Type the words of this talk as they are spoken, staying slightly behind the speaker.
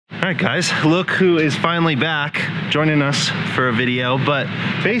All right, guys, look who is finally back joining us for a video. But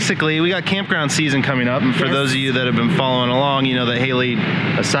basically, we got campground season coming up, and for those of you that have been following along, you know that Hailey,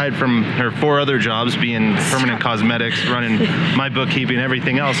 aside from her 4 other jobs, being permanent cosmetics, running my bookkeeping,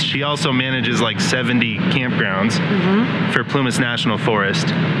 everything else, she also manages like 70 campgrounds for Plumas National Forest.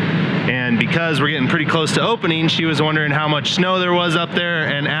 And because we're getting pretty close to opening, she was wondering how much snow there was up there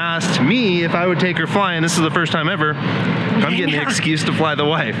and asked me if I would take her flying. This is the first time ever I'm getting the excuse to fly the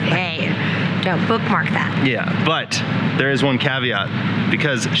wife. Hey, don't bookmark that. Yeah, but there is one caveat.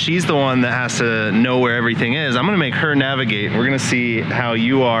 Because she's the one that has to know where everything is, I'm gonna make her navigate. We're gonna see how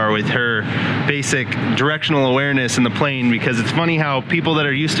you are with her basic directional awareness in the plane, because it's funny how people that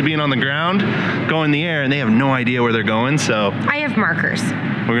are used to being on the ground go in the air and they have no idea where they're going, so. I have markers.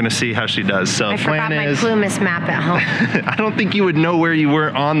 We're gonna see how she does. So I forgot my Plumas map at home. I don't think you would know where you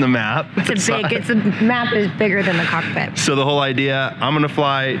were on the map. It's a map is bigger than the cockpit. So the whole idea, I'm gonna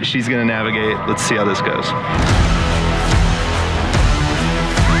fly, she's gonna navigate. Let's see how this goes.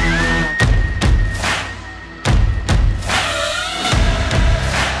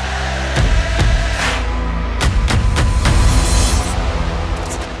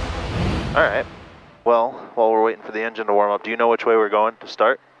 All right, well, while we're waiting for the engine to warm up, do you know which way we're going to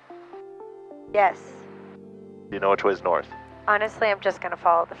start? Yes. Do you know which way is north? Honestly, I'm just gonna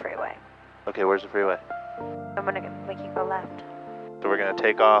follow the freeway. Okay, where's the freeway? I'm gonna make you go left. So we're gonna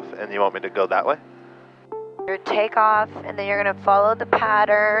take off, and you want me to go that way? You're take off, and then you're gonna follow the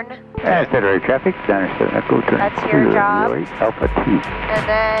pattern. Federal traffic, That's your job. Alpha T. And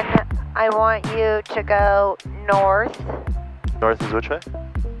then I want you to go north. North is which way?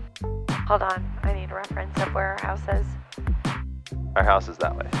 Hold on, I need a reference of where our house is. Our house is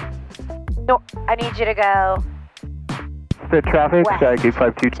that way. No, I need you to go Set traffic, west. Gate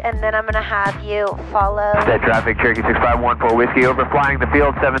 52. And then I'm gonna have you follow. Set traffic, Cherokee 6514 Whiskey, overflying the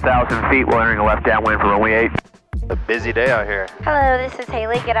field, 7,000 feet, we're entering a left downwind for runway 8. A busy day out here. Hello, this is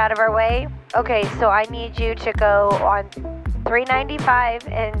Hailey, get out of our way. Okay, so I need you to go on 395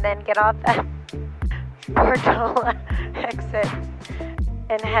 and then get off that Portola exit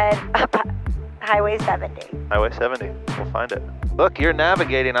and head up Highway 70. Highway 70. We'll find it. Look, you're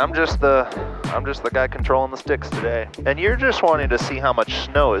navigating. I'm just the guy controlling the sticks today. And you're just wanting to see how much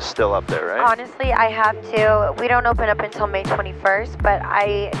snow is still up there, right? Honestly, I have to. We don't open up until May 21st, but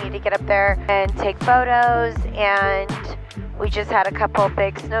I need to get up there and take photos, and we just had a couple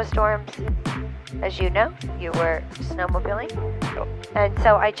big snowstorms. As you know, you were snowmobiling. Yep. And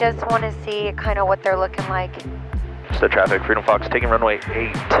so I just want to see kind of what they're looking like. Set traffic, Freedom Fox taking runway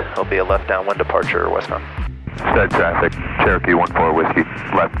 8. It'll be a left downwind departure westbound. Set traffic, Cherokee 14 Whiskey,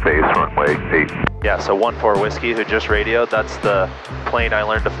 left face, runway 8. Yeah, so 14 Whiskey, who just radioed, that's the plane I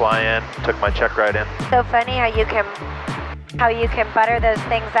learned to fly in. Took my check ride in. So funny how you can butter those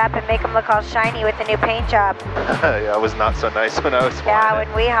things up and make them look all shiny with the new paint job. Yeah, it was not so nice when I was flying. Yeah,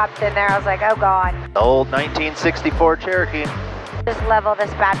 when we hopped in there, I was like, oh God. The old 1964 Cherokee. Just level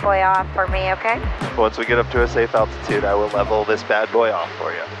this bad boy off for me, okay? Once we get up to a safe altitude, I will level this bad boy off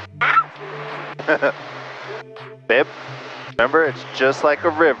for you. Ow! Babe, remember, it's just like a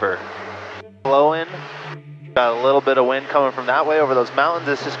river. Flowing, got a little bit of wind coming from that way over those mountains.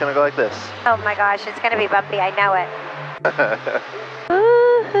 It's just gonna go like this. Oh my gosh, it's gonna be bumpy, I know it.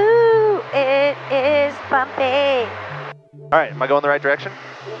 Woohoo! It is bumpy. All right, am I going the right direction?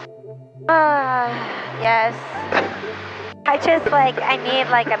 Yes. I need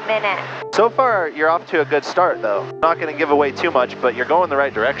like a minute. So far, you're off to a good start, though. Not gonna give away too much, but you're going the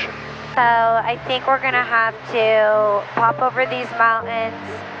right direction. So I think we're gonna have to pop over these mountains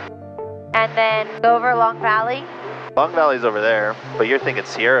and then go over Long Valley. Long Valley's over there, but you're thinking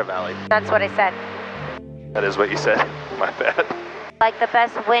Sierra Valley. That's what I said. That is what you said. My bad. Like the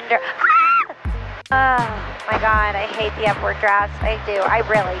best winder. Ah! Oh my God, I hate the upward drafts. I do, I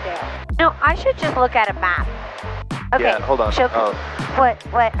really do. No, I should just look at a map. Okay. Yeah, hold on. Oh.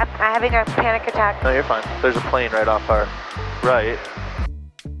 What? I'm having a panic attack. No, you're fine. There's a plane right off our right.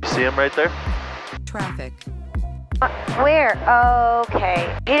 You see him right there? Traffic. Where?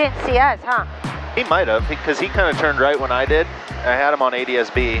 Okay. He didn't see us, huh? He might have, because he kind of turned right when I did. I had him on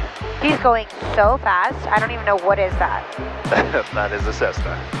ADS-B. He's going so fast. I don't even know what is that. That is a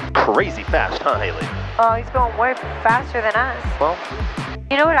Cessna. Crazy fast, huh, Hailey? Oh, he's going way faster than us. Well,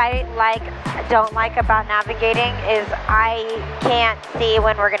 you know what I don't like about navigating is I can't see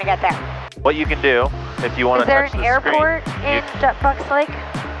when we're gonna get there. What you can do, if you want to touch the screen. Is there an airport in Bucks Lake?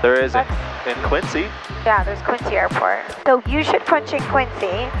 There is in Quincy. Yeah, there's Quincy Airport. So you should punch in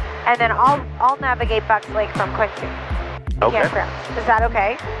Quincy, and then I'll navigate Bucks Lake from Quincy. Okay. Campgrounds. Is that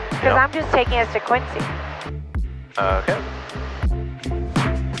okay? Because I'm just taking us to Quincy. Okay.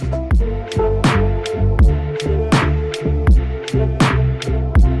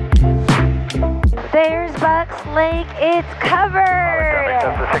 Lake, it's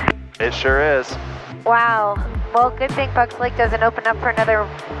covered. It sure is. Wow. Well, good thing Bucks Lake doesn't open up for another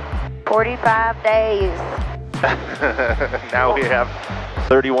 45 days. Now we have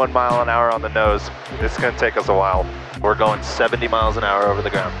 31 mile an hour on the nose. It's gonna take us a while. We're going 70 miles an hour over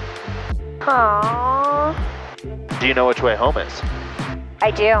the ground. Aww. Do you know which way home is? I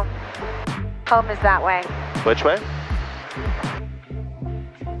do. Home is that way. Which way?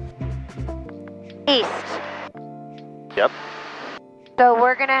 East. Yep. So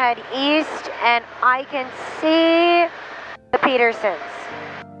we're gonna head east, and I can see the Petersons.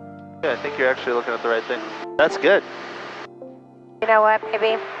 Yeah, I think you're actually looking at the right thing. That's good. You know what,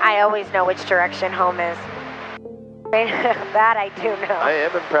 baby? I always know which direction home is. That I do know. I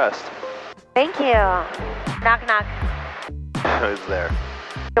am impressed. Thank you. Knock, knock. Who's there?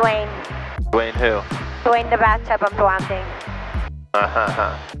 Dwayne. Dwayne who? Dwayne the bathtub I'm blonding.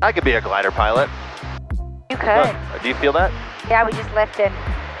 I could be a glider pilot. You could. Do you feel that? Yeah, we just lifted.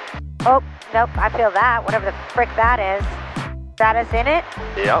 Oh, nope, I feel that. Whatever the frick that is. Is that us in it?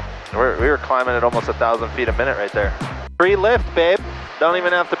 Yep. We were climbing at almost 1,000 feet a minute right there. Free lift, babe. Don't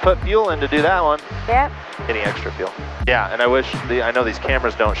even have to put fuel in to do that one. Yep. Any extra fuel. Yeah, and I know these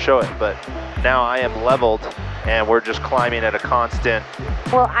cameras don't show it, but now I am leveled and we're just climbing at a constant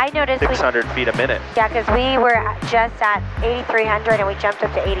Well, I noticed 600 feet a minute. Yeah, because we were just at 8,300 and we jumped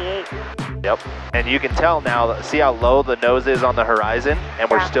up to 88. Yep. And you can tell now, see how low the nose is on the horizon, and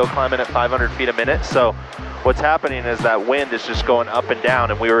we're still climbing at 500 feet a minute. So what's happening is that wind is just going up and down,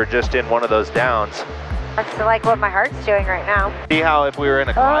 and we were just in one of those downs. That's like what my heart's doing right now. See how if we were in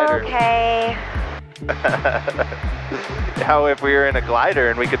a glider. Okay. How if we were in a glider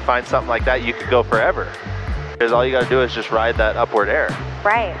and we could find something like that, you could go forever. Because all you got to do is just ride that upward air.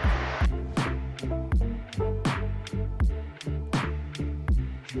 Right.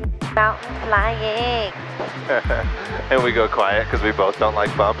 Mountain flying. And we go quiet because we both don't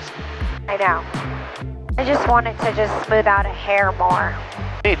like bumps. I know. I just wanted to just smooth out a hair more.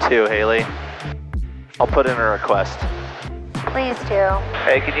 Me too, Hailey. I'll put in a request. Please do.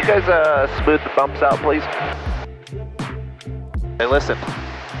 Hey, can you guys smooth the bumps out, please? Hey, listen.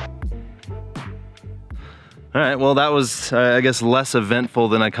 All right, well, that was, I guess, less eventful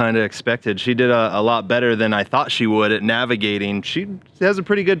than I kind of expected. She did a lot better than I thought she would at navigating. She has a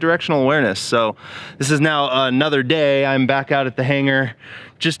pretty good directional awareness. So this is now another day. I'm back out at the hangar.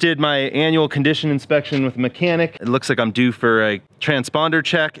 Just did my annual condition inspection with a mechanic. It looks like I'm due for a transponder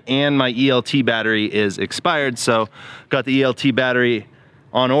check, and my ELT battery is expired. So got the ELT battery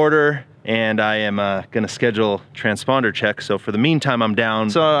on order, and I am gonna schedule transponder check. So for the meantime, I'm down.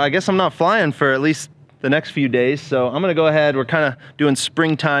 So I guess I'm not flying for at least the next few days. So I'm gonna go ahead. We're kind of doing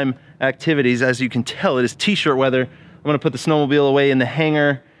springtime activities. As you can tell, it is t-shirt weather. I'm gonna put the snowmobile away in the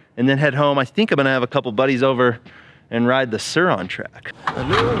hangar and then head home. I think I'm gonna have a couple buddies over and ride the Sur-on track.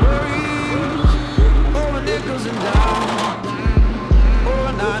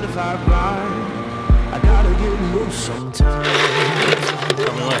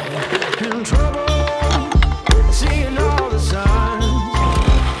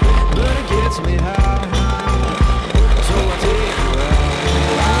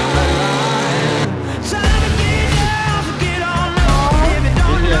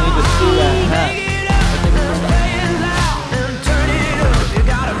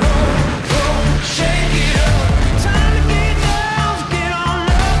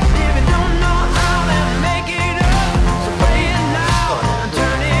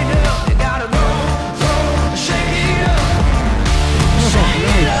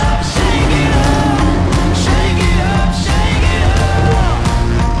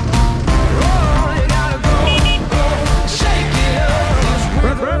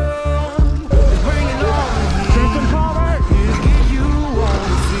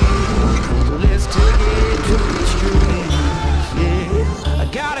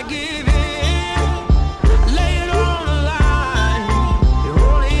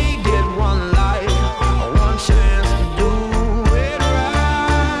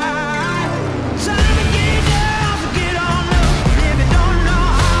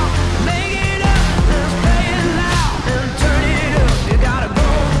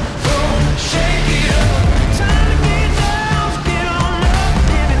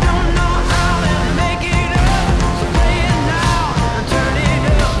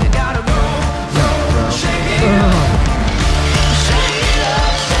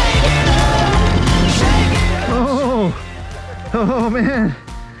 Oh man,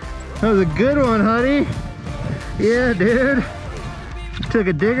 that was a good one, honey. Yeah, dude. Took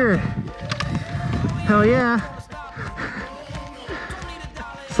a digger. Hell yeah.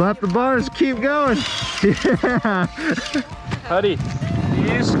 Slap the bars, keep going. Yeah. Buddy, do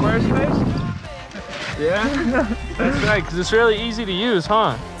you use Squarespace? Yeah? That's right, because it's really easy to use,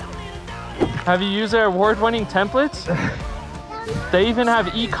 huh? Have you used their award-winning templates? They even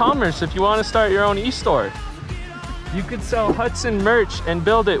have e-commerce if you want to start your own e-store. You could sell Hudson merch and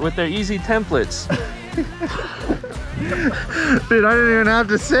build it with their easy templates. Dude, I didn't even have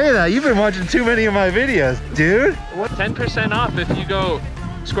to say that. You've been watching too many of my videos, dude. 10% off if you go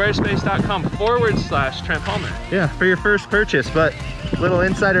squarespace.com/Trent Palmer. Yeah, for your first purchase, but little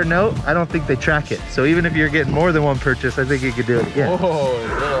insider note, I don't think they track it. So even if you're getting more than one purchase, I think you could do it again. Oh,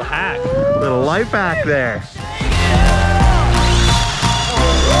 little hack. Little life hack there.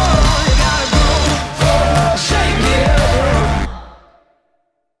 Oh,